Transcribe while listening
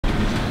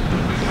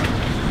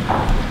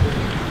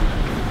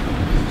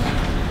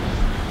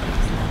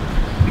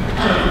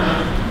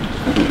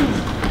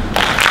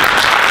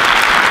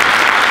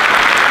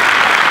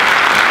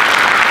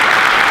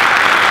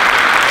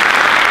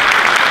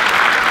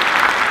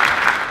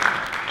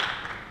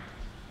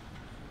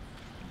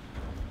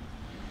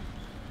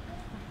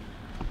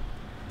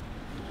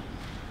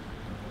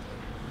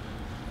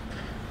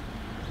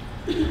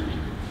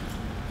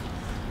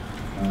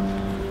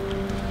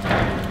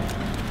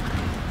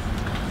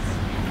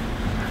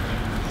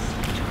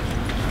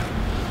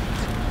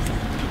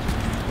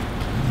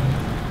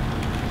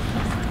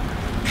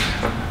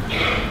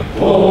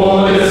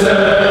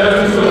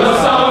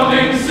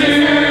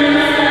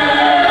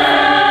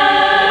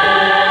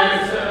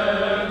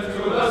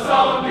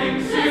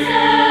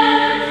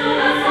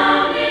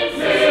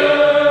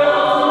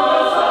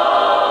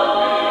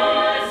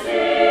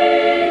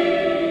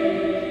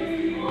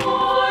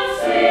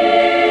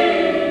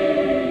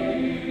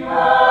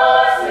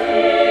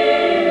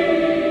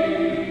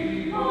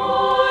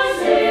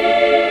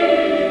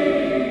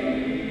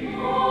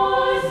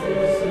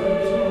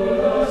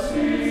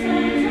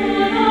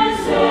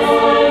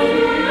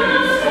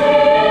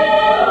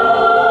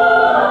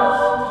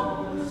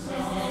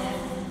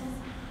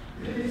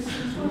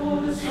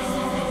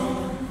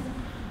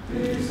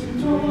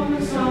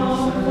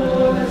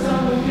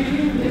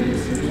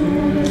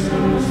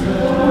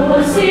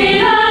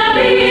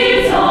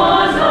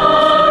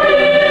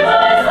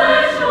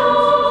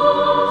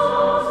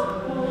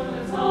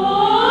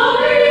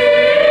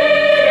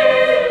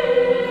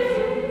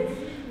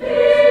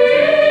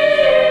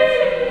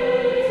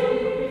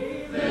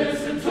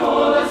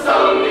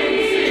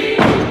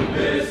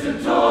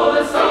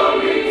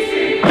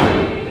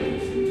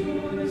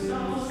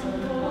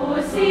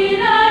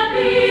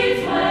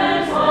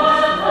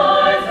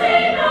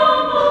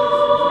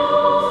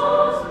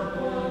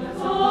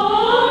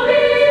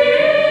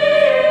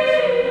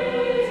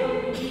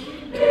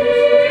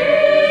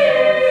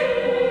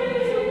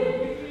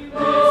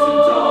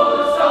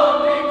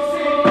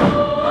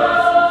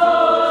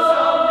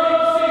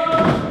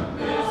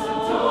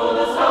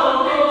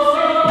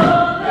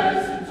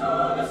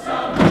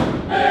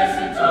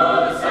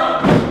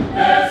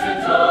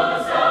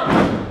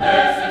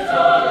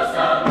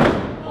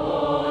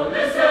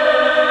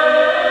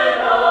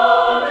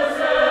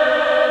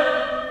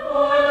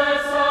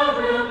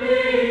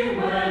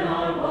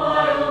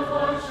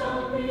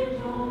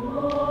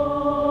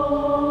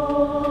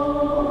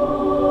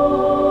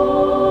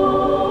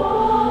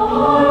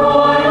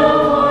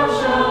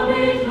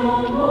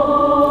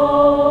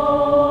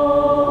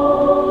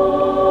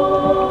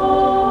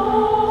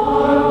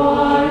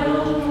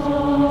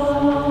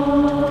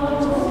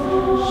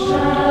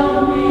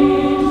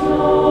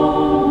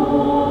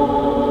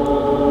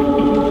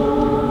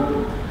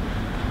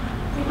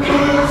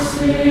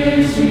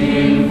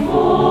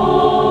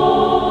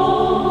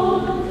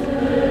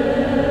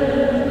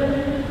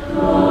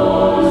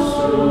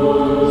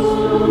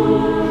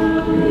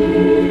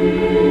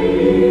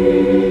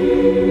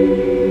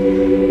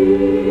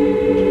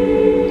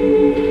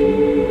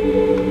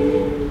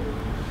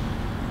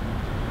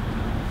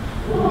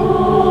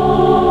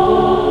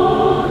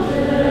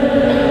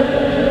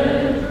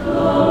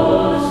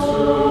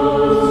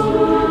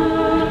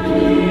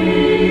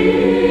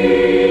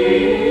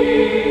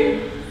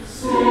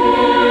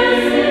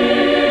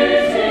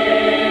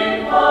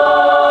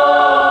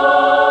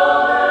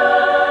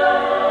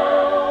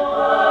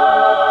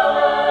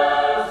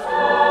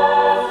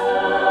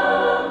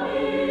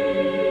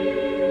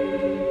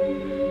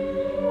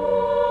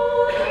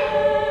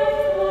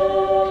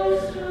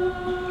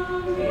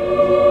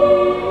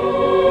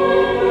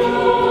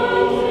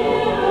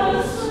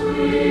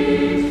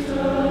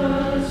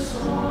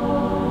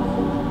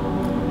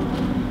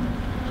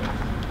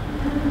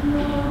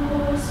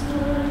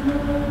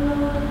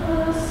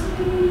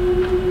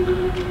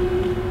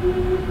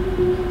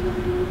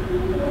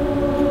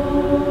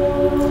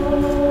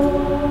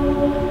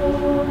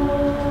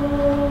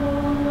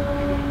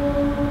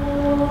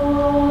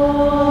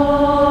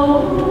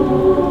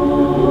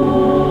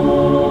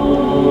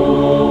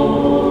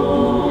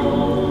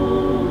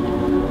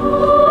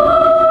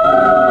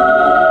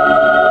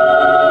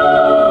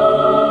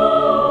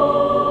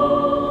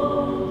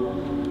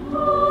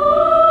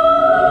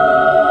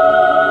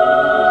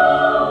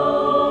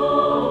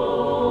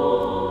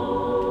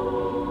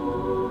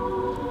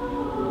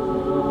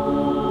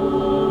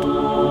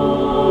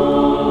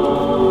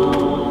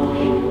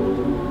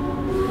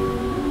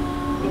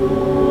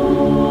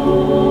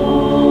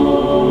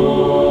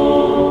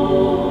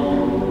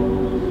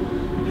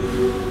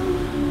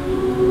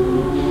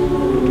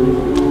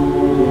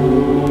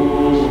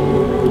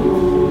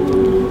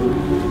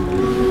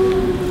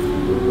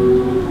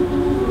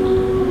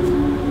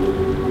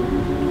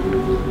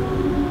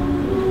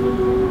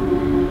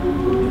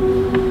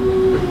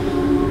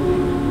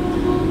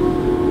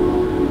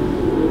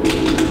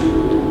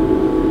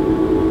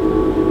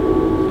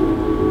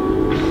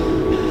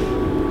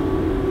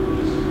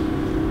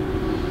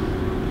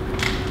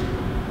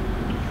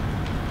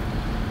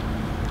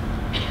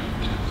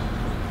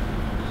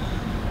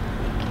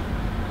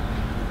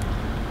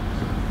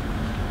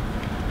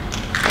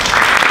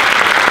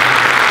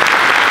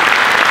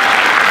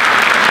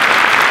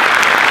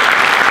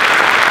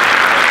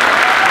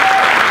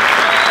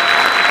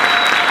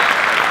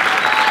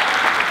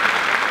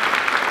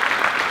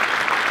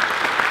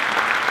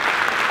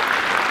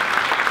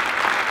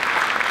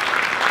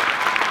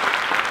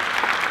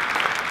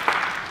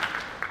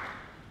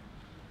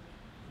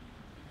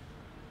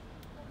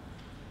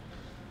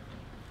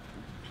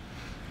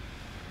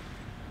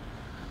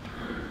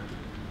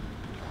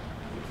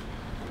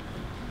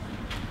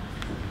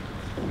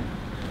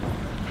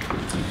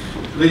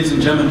Ladies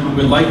and gentlemen, we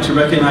would like to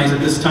recognize at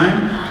this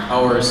time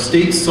our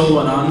state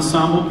solo and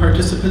ensemble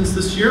participants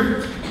this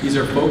year. These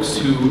are folks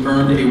who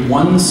earned a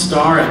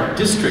 1-star at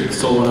district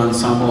solo and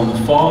ensemble in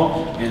the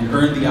fall and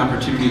earned the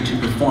opportunity to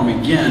perform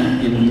again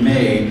in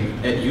May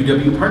at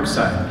UW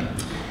Parkside.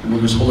 And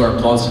we'll just hold our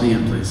applause to the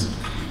end, please.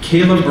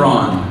 Kayla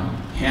Braun,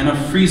 Hannah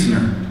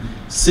Friesner,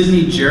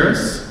 Sydney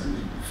Jarris,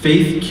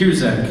 Faith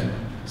Kierzek,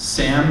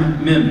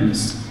 Sam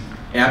Mims,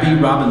 Abby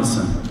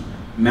Robinson,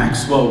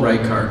 Maxwell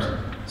Reichart,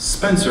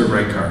 Spencer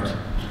Reichart,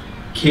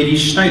 Katie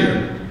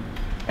Schneider,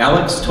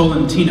 Alex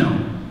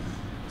Tolentino,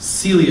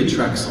 Celia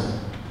Trexel,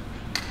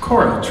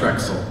 Cora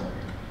Trexel,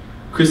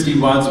 Christy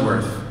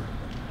Wadsworth,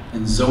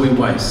 and Zoe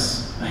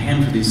Weiss. A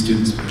hand for these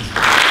students, please.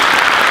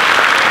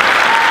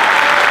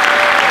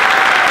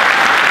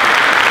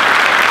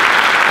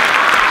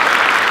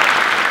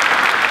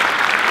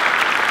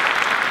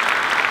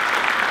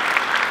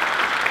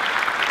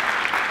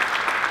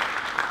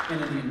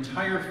 And in the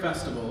entire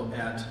festival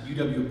at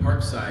UW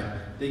Parkside,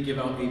 they give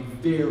out a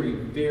very,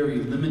 very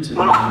limited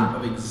number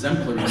of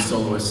exemplary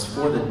soloists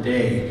for the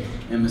day,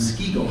 and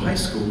Muskego High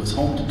School was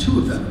home to 2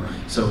 of them.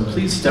 So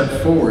please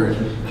step forward,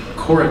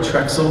 Cora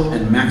Trexel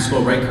and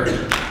Maxwell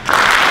Reichart.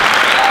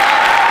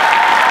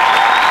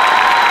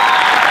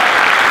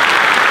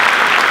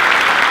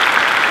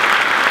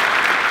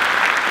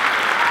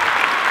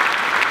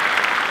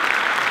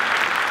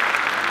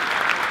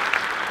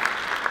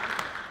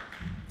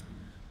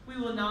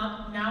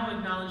 Now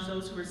acknowledge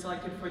those who were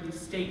selected for the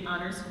State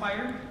Honors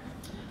Choir.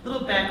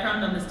 Little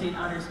background on the State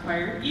Honors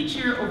Choir. Each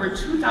year, over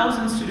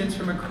 2,000 students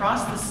from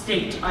across the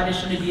state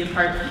audition to be a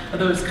part of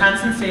the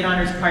Wisconsin State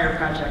Honors Choir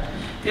Project.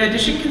 The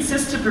audition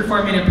consists of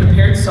performing a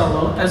prepared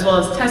solo, as well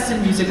as test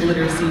and music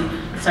literacy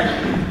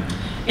section.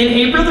 In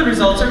April, the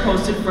results are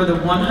posted for the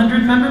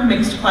 100-member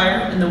mixed choir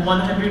and the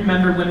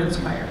 100-member women's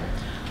choir.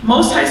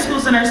 Most high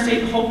schools in our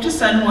state hope to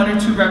send 1 or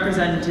 2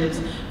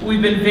 representatives, but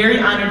we've been very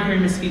honored here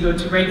in Muskego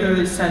to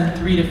regularly send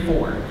 3 to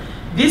 4.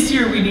 This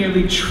year, we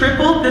nearly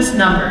tripled this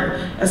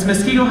number, as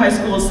Muskego High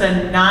School will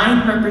send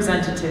 9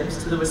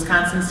 representatives to the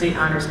Wisconsin State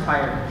Honors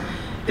Choir.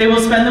 They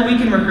will spend the week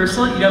in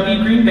rehearsal at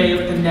UW Green Bay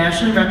with a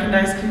nationally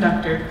recognized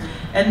conductor,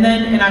 and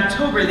then in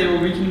October, they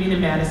will reconvene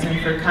in Madison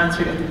for a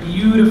concert at the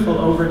beautiful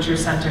Overture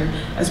Center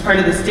as part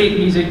of the State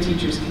Music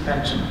Teachers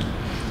Convention.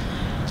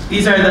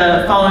 These are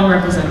the following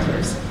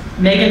representatives: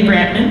 Megan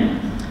Brantman,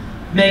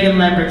 Megan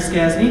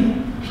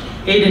Lambert-Skasny,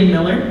 Aiden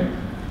Miller,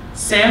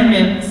 Sam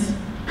Mims,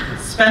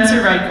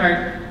 Spencer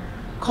Reichart,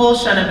 Cole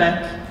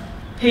Schoenebeck,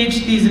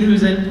 Paige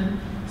Thiesenhusen,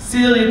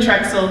 Celia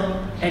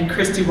Trexel, and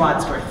Christy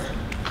Wadsworth.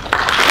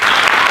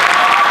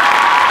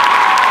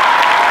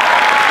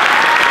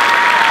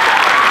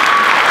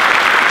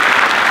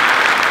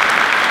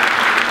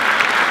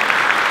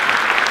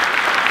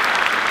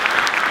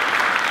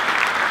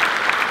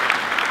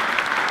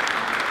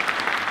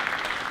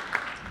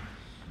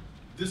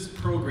 This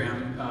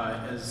program,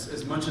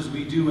 as much as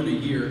we do in a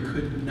year,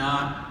 could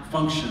not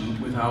function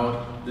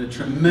without the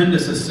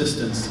tremendous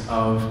assistance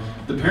of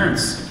the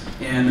parents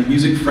and the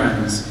music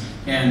friends.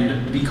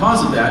 And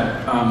because of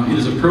that, it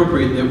is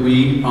appropriate that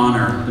we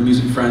honor the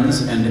music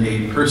friends and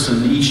a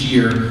person each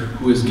year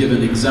who has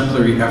given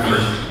exemplary effort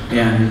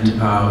and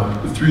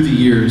through the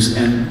years.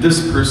 And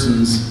this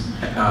person's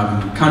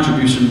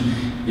contribution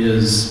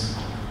is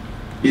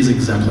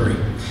exemplary.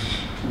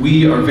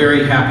 We are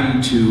very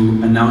happy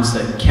to announce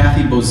that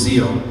Kathy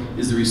Bozile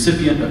is the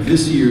recipient of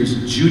this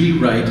year's Judy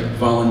Wright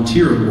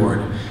Volunteer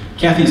Award.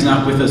 Kathy's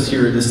not with us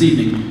here this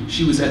evening.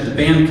 She was at the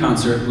band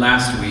concert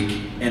last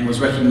week and was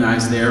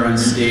recognized there on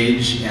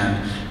stage,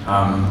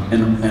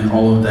 and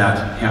all of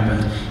that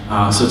happened.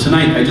 So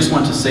tonight, I just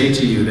want to say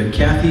to you that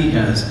Kathy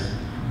has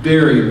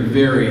very,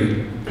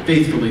 very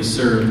faithfully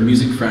served the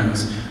Music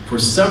Friends for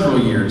several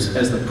years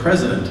as the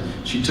president.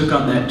 She took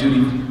on that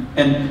duty.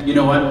 And you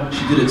know what?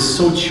 She did it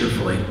so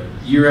cheerfully,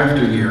 year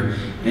after year,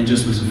 and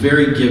just was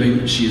very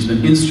giving. She has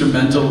been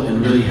instrumental in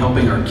really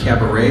helping our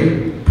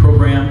cabaret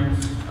program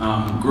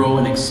grow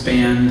and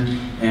expand.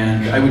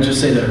 And I would just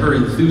say that her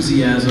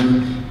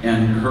enthusiasm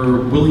and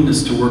her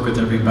willingness to work with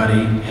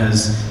everybody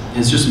has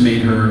just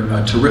made her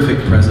a terrific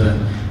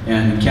president.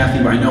 And Kathy,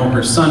 I know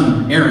her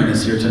son, Aaron,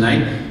 is here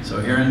tonight. So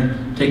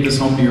Aaron, take this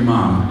home to your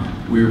mom.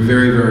 We're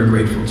very, very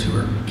grateful to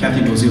her.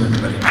 Kathy Bozile,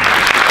 everybody.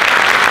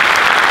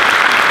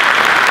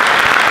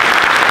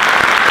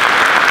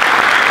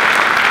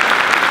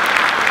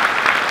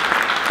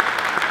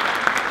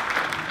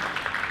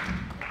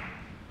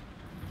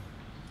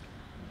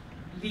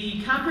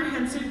 The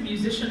Comprehensive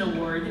Musician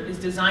Award is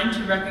designed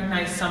to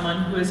recognize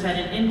someone who has had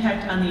an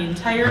impact on the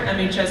entire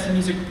MHS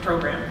music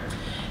program.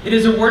 It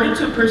is awarded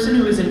to a person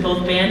who is in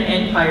both band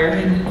and choir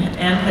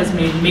and has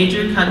made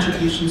major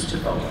contributions to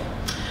both.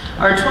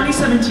 Our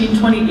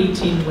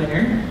 2017-2018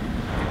 winner,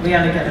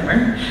 Leanna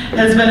Gedimer,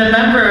 has been a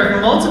member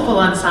of multiple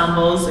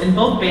ensembles in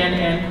both band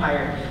and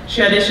choir.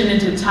 She auditioned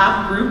into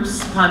top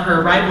groups upon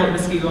her arrival at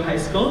Muskego High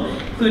School,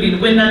 including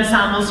wind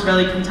ensembles,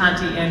 Sorelli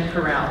Cantanti, and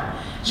Chorale.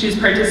 She has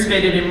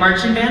participated in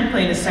marching band,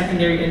 playing a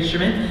secondary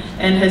instrument,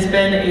 and has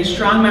been a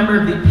strong member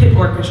of the pit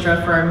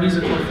orchestra for our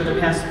musical for the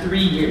past 3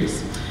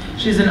 years.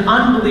 She's an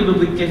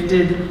unbelievably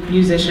gifted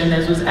musician,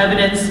 as was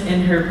evidenced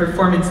in her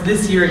performance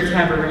this year at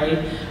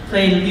Cabaret,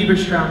 playing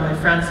Liebestraum by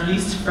Franz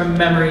Liszt from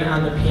memory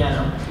on the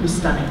piano. It was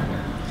stunning.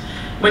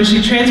 When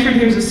she transferred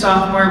here as a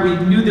sophomore, we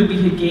knew that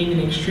we had gained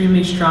an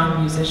extremely strong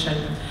musician.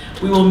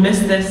 We will miss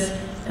this,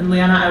 and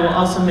Liana, I will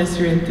also miss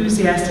your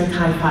enthusiastic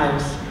high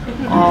fives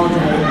all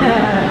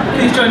day.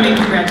 Please join me in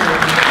congratulating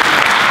her.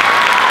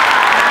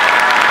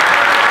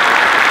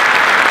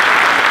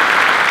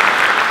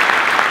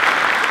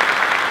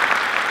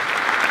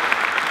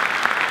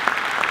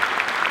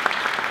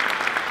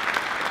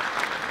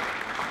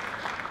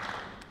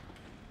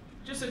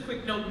 Just a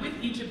quick note, with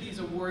each of these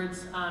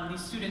awards,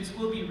 these students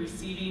will be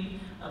receiving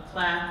a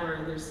plaque or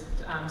there's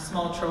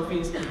small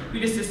trophies. We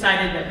just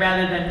decided that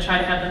rather than try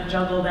to have them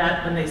juggle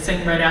that when they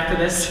sing right after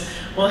this,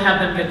 we'll have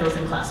them get those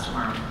in class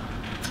tomorrow.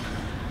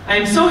 I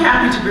am so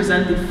happy to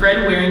present the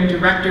Fred Waring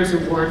Director's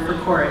Award for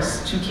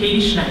Chorus to Katie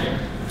Schneider.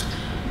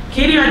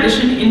 Katie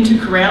auditioned into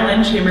chorale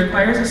and chamber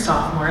choir as a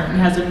sophomore and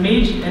has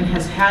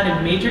had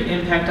a major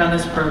impact on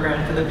this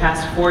program for the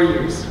past 4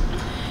 years.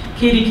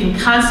 Katie can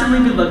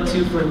constantly be looked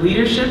to for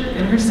leadership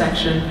in her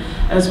section,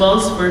 as well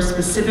as for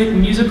specific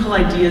musical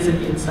ideas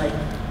and insight.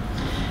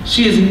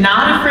 She is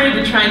not afraid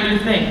to try new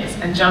things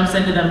and jumps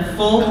into them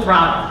full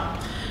throttle.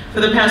 For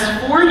the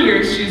past 4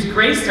 years, she's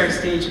graced our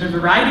stage in a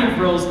variety of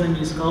roles in the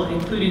musical,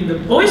 including the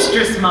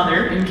boisterous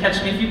mother in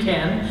Catch Me If You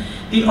Can,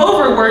 the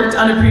overworked,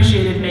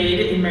 unappreciated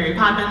maid in Mary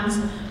Poppins,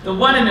 the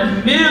one in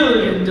a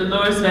million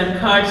Dolores Van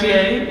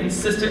Cartier in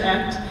Sister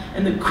Act,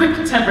 and the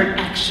quick-tempered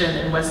action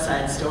in West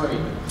Side Story.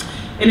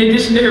 In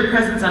addition to her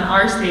presence on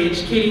our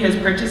stage, Katie has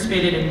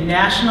participated in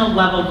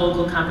national-level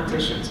vocal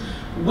competitions,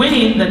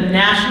 winning the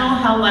National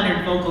Hal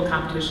Leonard Vocal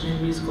Competition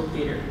in Musical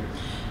Theater.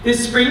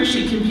 This spring,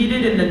 she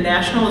competed in the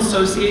National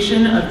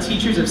Association of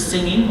Teachers of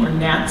Singing, or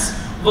NATS,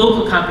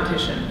 vocal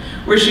competition,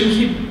 where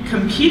she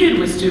competed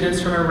with students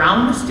from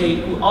around the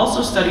state who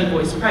also study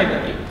voice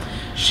privately.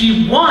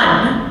 She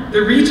won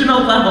the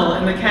regional level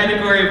in the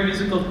category of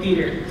musical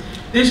theater.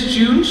 This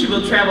June, she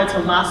will travel to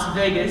Las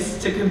Vegas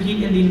to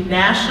compete in the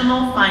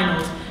national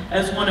finals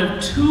as one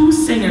of 2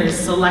 singers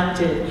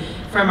selected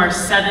from our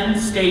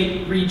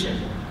 7-state region.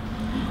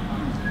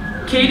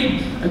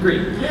 Katie,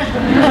 agreed.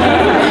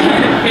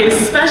 Katie made a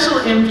special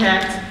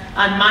impact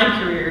on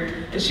my career,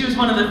 as she was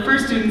one of the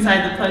first students I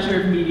had the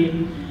pleasure of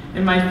meeting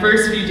in my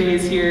first few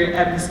days here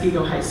at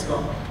Muskego High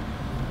School.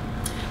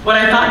 What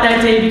I thought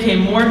that day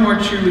became more and more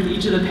true with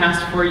each of the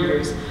past 4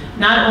 years.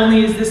 Not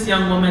only is this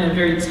young woman a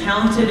very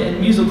talented and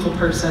musical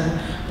person,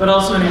 but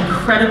also an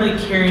incredibly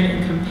caring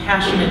and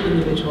compassionate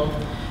individual.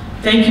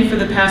 Thank you for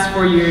the past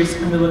 4 years,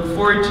 and we look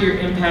forward to your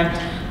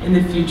impact in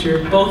the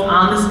future, both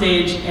on the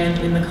stage and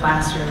in the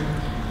classroom.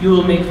 You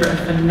will make for a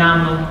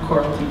phenomenal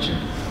choral teacher.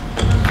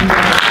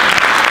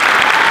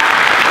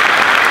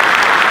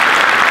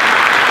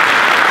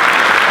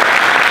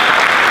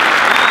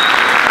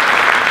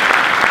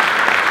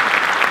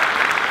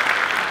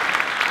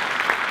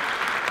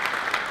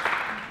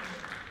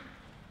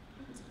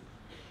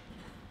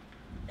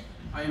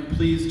 I am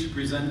pleased to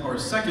present our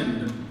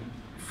second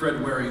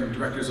Fred Waring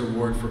Director's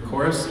Award for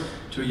Chorus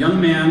to a young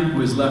man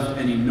who has left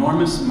an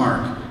enormous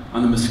mark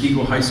on the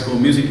Muskego High School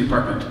Music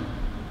Department.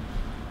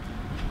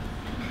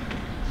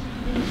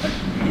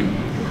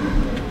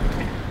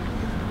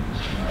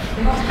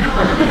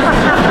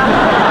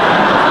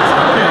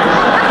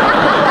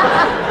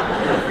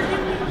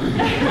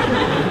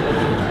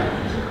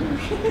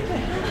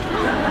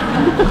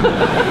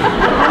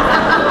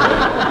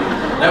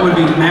 That would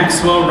be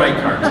Maxwell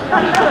Reichart.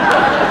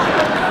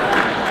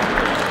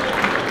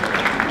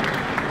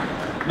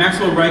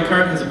 Maxwell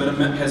Reichart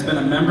has been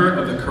a member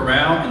of the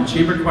chorale and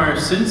chamber choir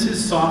since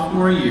his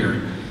sophomore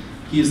year.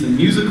 He is the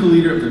musical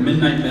leader of the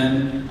Midnight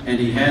Men, and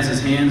he has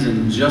his hands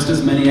in just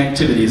as many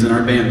activities in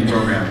our band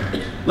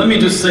program. Let me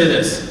just say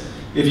this.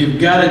 If you've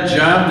got a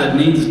job that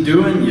needs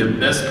doing, you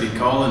best be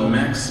calling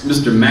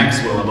Mr.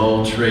 Maxwell of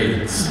all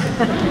trades.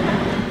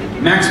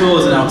 Maxwell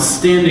is an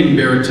outstanding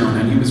baritone,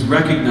 and he was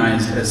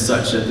recognized as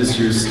such at this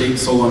year's State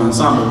Solo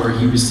Ensemble, where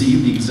he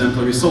received the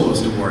Exemplary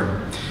Soloist Award.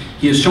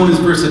 He has shown his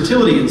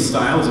versatility and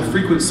style as a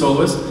frequent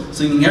soloist,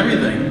 singing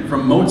everything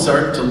from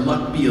Mozart to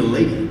Luck Be a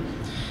Lady.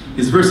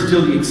 His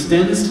versatility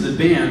extends to the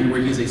band,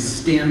 where he is a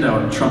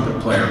standout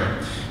trumpet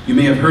player. You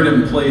may have heard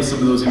him play some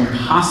of those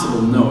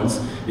impossible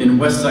notes in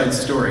West Side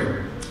Story.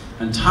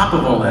 On top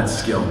of all that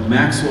skill,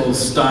 Maxwell's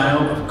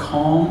style of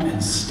calm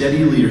and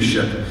steady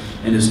leadership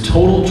and his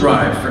total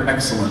drive for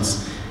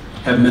excellence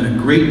have meant a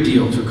great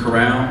deal to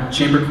chorale,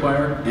 chamber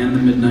choir, and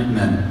the Midnight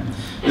Men.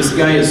 This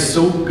guy is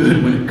so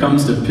good when it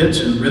comes to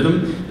pitch and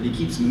rhythm that he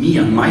keeps me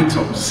on my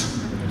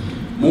toes.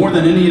 More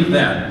than any of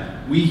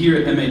that, we here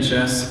at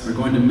MHS are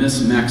going to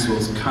miss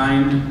Maxwell's his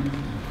kind,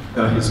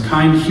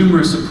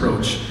 humorous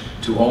approach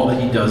to all that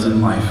he does in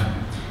life.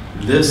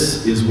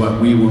 This is what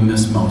we will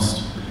miss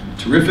most.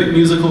 Terrific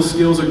musical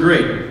skills are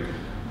great,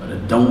 but a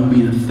don't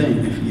mean a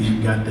thing if you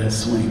ain't got that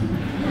swing.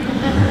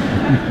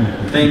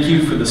 Thank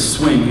you for the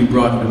swing you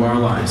brought into our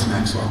lives,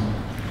 Maxwell.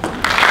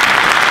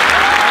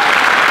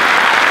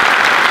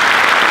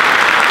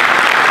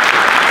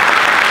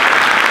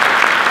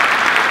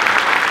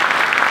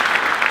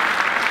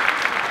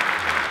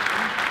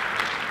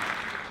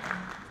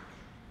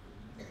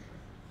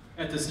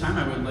 At this time,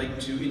 I would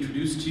like to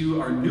introduce to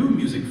you our new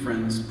Music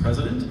Friends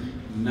president,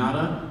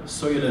 Nada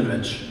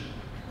Sojadinovic.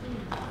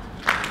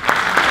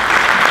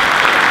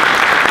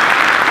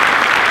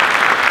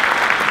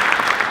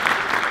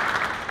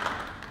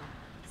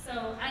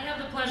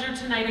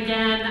 Tonight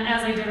again,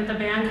 as I did at the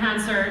band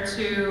concert,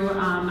 to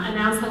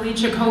announce the Lee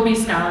Jacoby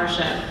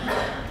Scholarship.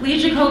 Lee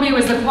Jacoby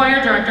was the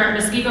choir director at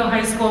Muskego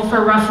High School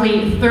for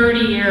roughly 30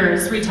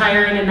 years,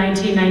 retiring in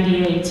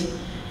 1998.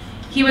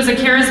 He was a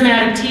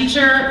charismatic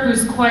teacher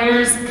whose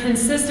choirs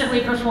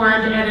consistently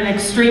performed at an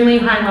extremely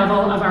high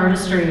level of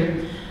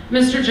artistry.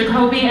 Mr.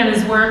 Jacoby and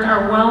his work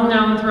are well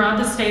known throughout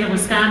the state of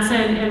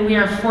Wisconsin, and we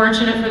are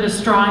fortunate for the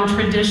strong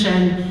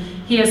tradition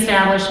he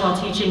established while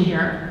teaching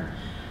here.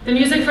 The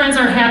Music Friends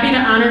are happy to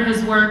honor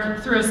his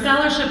work through a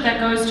scholarship that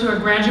goes to a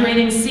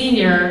graduating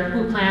senior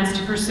who plans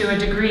to pursue a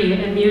degree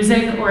in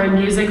music or a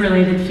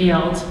music-related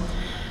field.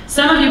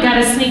 Some of you got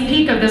a sneak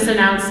peek of this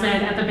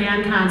announcement at the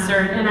band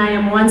concert, and I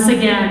am once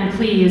again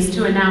pleased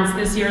to announce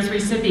this year's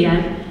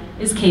recipient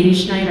is Katie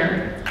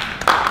Schneider.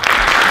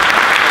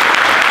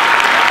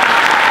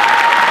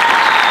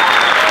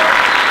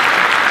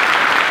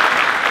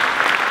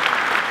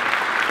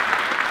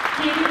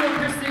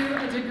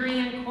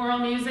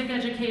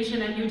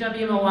 At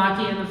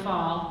UW-Milwaukee in the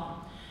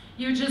fall.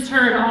 You just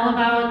heard all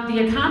about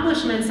the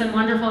accomplishments and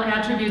wonderful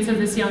attributes of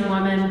this young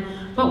woman,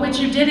 but what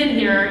you didn't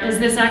hear is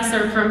this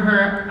excerpt from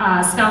her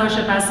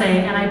scholarship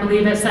essay, and I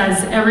believe it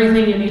says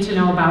everything you need to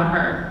know about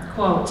her.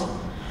 Quote,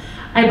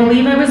 "I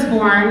believe I was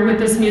born with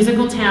this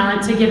musical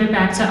talent to give it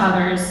back to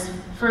others.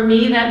 For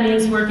me, that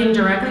means working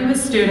directly with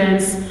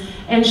students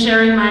and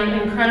sharing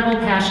my incredible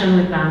passion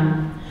with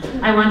them.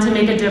 I want to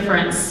make a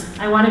difference.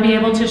 I want to be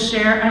able to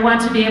share, I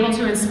want to be able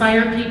to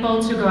inspire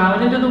people to go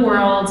out into the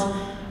world,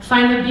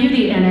 find the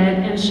beauty in it,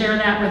 and share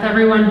that with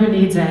everyone who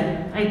needs it.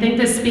 I think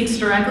this speaks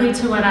directly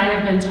to what I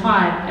have been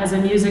taught as a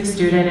music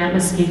student at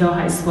Muskego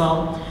High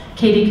School."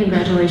 Katie,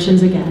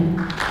 congratulations again.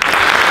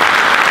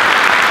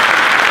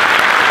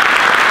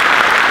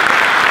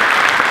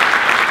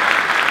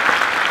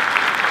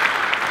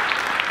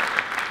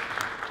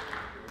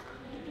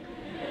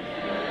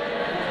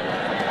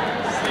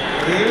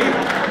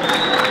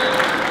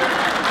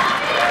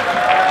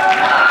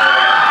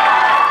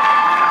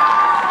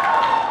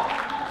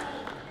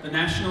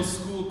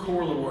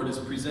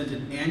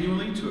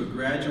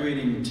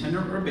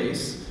 Tenor or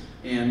bass,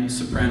 and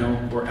soprano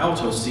or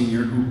alto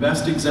senior who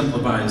best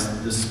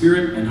exemplifies the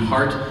spirit and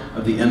heart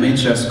of the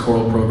MHS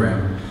choral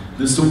program.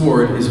 This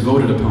award is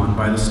voted upon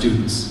by the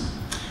students.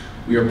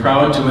 We are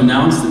proud to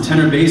announce the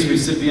tenor bass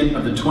recipient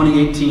of the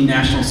 2018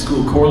 National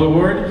School Choral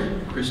Award,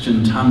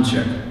 Christian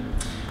Tomczyk.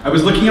 I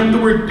was looking up the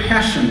word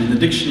passion in the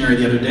dictionary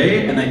the other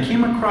day, and I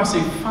came across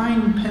a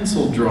fine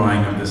pencil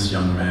drawing of this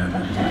young man.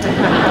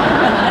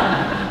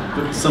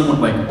 Looked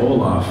somewhat like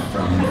Olaf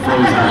from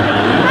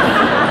Frozen.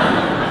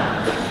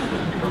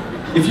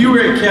 If you were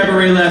at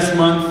Cabaret last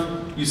month,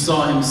 you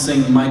saw him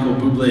sing Michael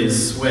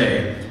Bublé's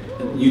Sway.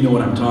 You know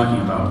what I'm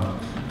talking about.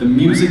 The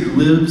music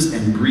lives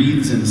and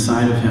breathes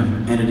inside of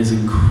him, and it is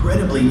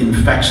incredibly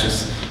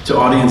infectious to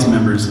audience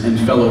members and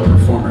fellow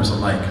performers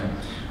alike.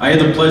 I had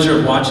the pleasure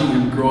of watching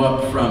him grow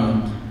up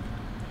from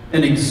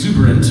an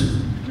exuberant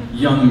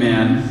young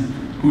man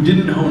who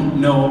didn't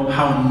know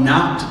how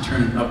not to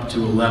turn it up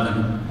to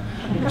 11,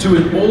 to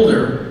an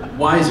older,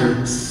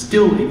 wiser,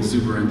 still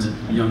exuberant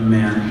young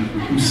man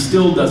who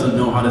still doesn't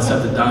know how to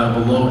set the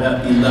dial below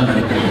 11,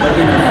 but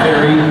in a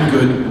very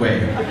good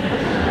way.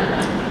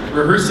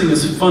 Rehearsing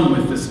is fun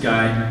with this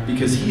guy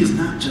because he is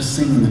not just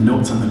singing the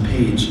notes on the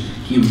page.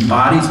 He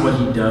embodies what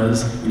he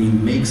does, and he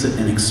makes it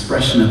an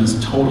expression of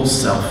his total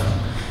self.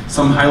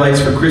 Some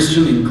highlights for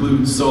Christian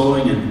include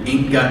soloing in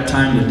Ain't Got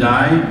Time to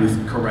Die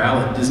with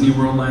Chorale at Disney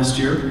World last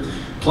year,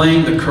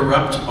 playing the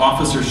corrupt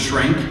Officer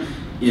Schrank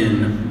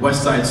in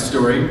West Side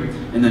Story,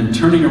 and then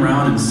turning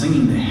around and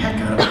singing the heck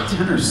out of a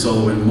tenor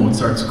solo in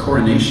Mozart's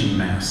Coronation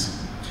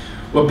Mass.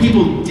 What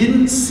people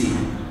didn't see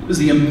was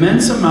the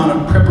immense amount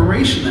of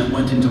preparation that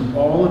went into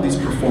all of these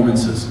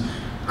performances.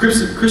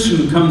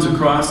 Christian comes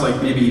across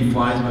like maybe he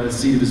flies by the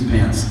seat of his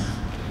pants,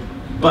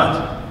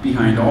 but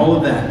behind all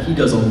of that, he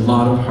does a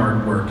lot of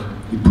hard work.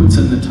 He puts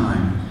in the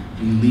time.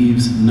 He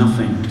leaves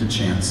nothing to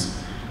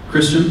chance.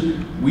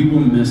 Christian, we will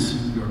miss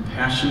your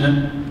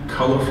passionate,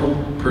 colorful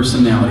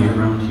personality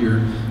around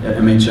here at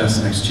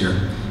MHS next year.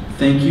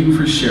 Thank you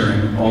for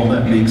sharing all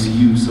that makes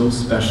you so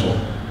special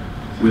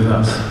with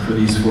us for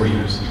these 4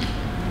 years.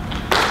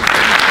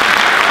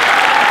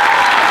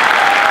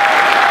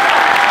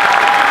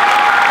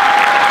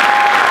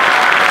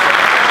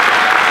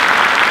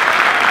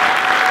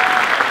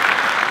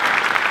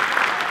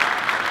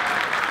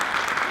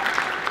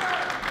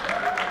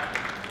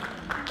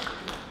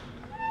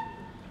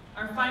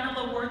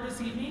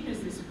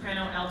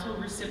 soprano-alto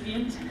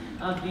recipient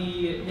of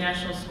the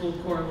National School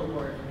Choral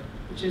Award,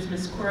 which is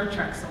Miss Cora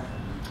Trexel.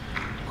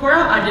 Cora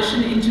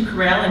auditioned into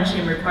chorale and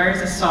chamber choir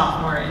as a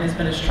sophomore and has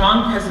been a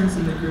strong presence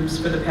in the groups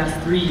for the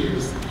past 3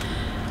 years.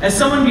 As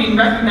someone being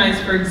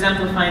recognized for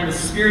exemplifying the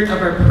spirit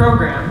of our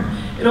program,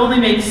 it only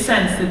makes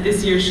sense that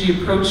this year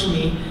she approached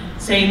me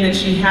saying that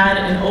she had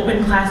an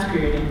open class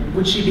period and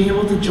would she be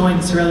able to join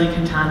Chorale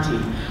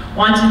Cantanti,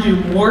 wanted to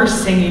do more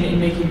singing and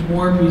making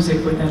more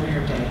music within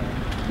her day.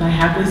 And I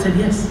happily said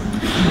yes.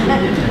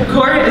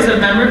 Cora is a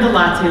member of the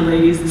Latte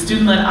Ladies, the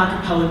student-led a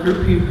cappella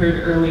group you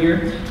heard earlier,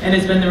 and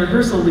has been the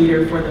rehearsal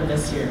leader for them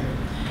this year.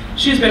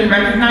 She has been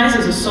recognized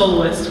as a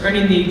soloist,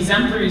 earning the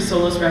exemplary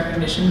soloist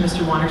recognition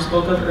Mr. Warner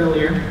spoke of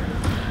earlier.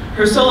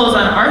 Her solos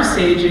on our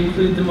stage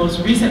include the most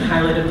recent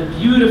highlight of the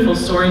beautiful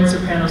soaring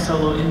soprano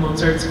solo in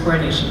Mozart's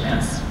Coronation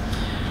Mass.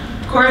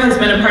 Cora has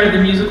been a part of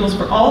the musicals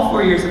for all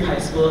 4 years of high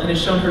school and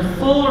has shown her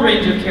full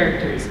range of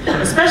characters,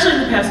 especially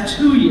in the past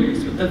 2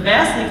 years, with the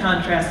vastly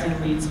contrasting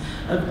leads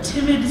of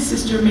timid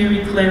Sister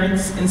Mary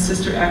Clarence in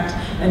Sister Act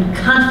and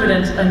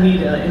confident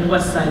Anita in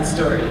West Side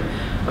Story,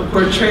 a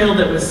portrayal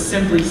that was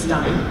simply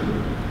stunning.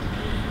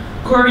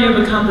 Cora, you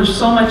have accomplished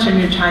so much in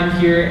your time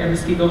here at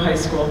Muskego High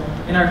School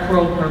in our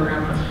choral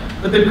program,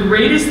 but the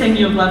greatest thing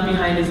you have left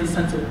behind is a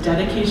sense of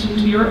dedication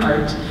to your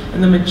art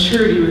and the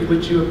maturity with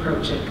which you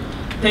approach it.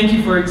 Thank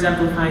you for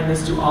exemplifying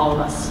this to all of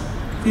us.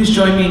 Please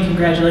join me in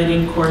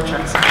congratulating Cora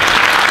Trexel.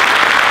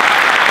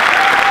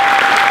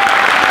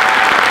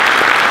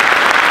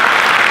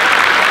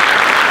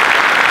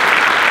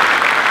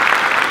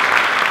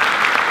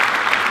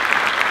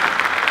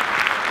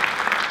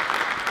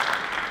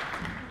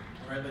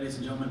 All right, ladies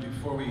and gentlemen,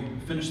 before we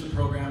finish the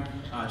program,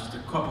 just a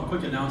couple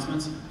quick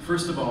announcements.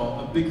 First of all,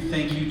 a big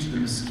thank you to the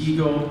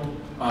Muskego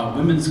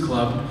Women's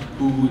Club,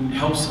 who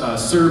helps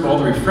serve all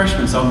the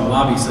refreshments out in the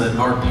lobby so that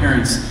our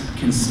parents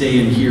can stay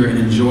in here and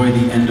enjoy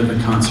the end of the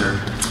concert.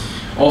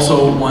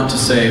 Also want to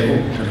say,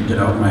 gotta get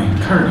out my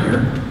card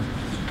here.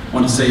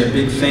 Want to say a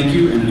big thank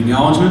you and an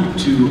acknowledgement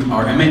to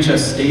our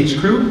MHS stage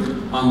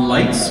crew. On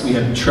lights, we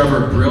have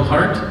Trevor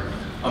Brilhart.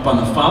 Up on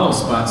the follow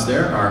spots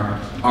there are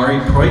Ari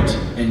Proit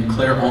and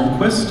Claire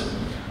Olmquist.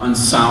 On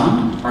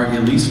sound are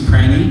Elise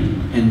Prangy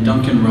and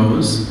Duncan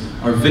Rose.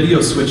 Our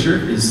video switcher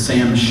is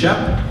Sam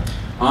Shep.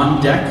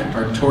 On deck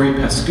are Tori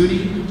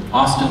Pascuti,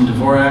 Austin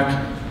Dvorak,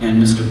 and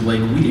Mr.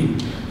 Blake Weeding.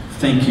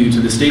 Thank you to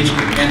the stage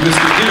crew. And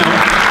Mr. Dino,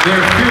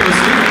 their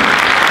fearless leader.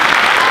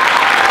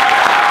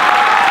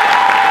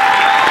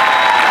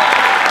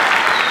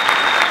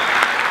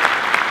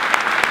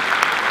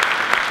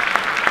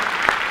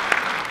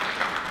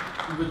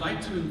 We would like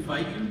to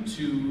invite you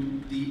to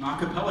the a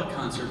cappella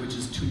concert, which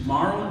is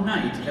tomorrow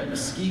night at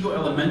Muskego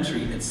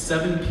Elementary at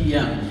 7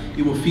 p.m.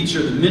 It will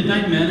feature the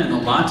Midnight Men and the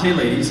Latte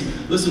Ladies.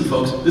 Listen,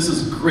 folks, this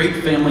is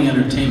great family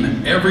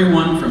entertainment.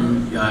 Everyone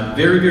from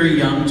very, very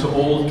young to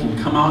old can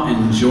come out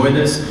and enjoy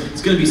this.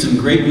 It's going to be some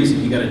great music.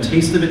 You got a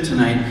taste of it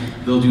tonight.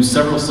 They'll do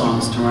several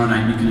songs tomorrow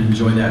night. You can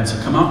enjoy that.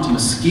 So come out to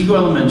Muskego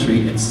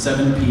Elementary at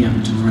 7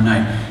 p.m. tomorrow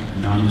night.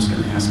 And now I'm just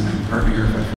going to ask my partner here if I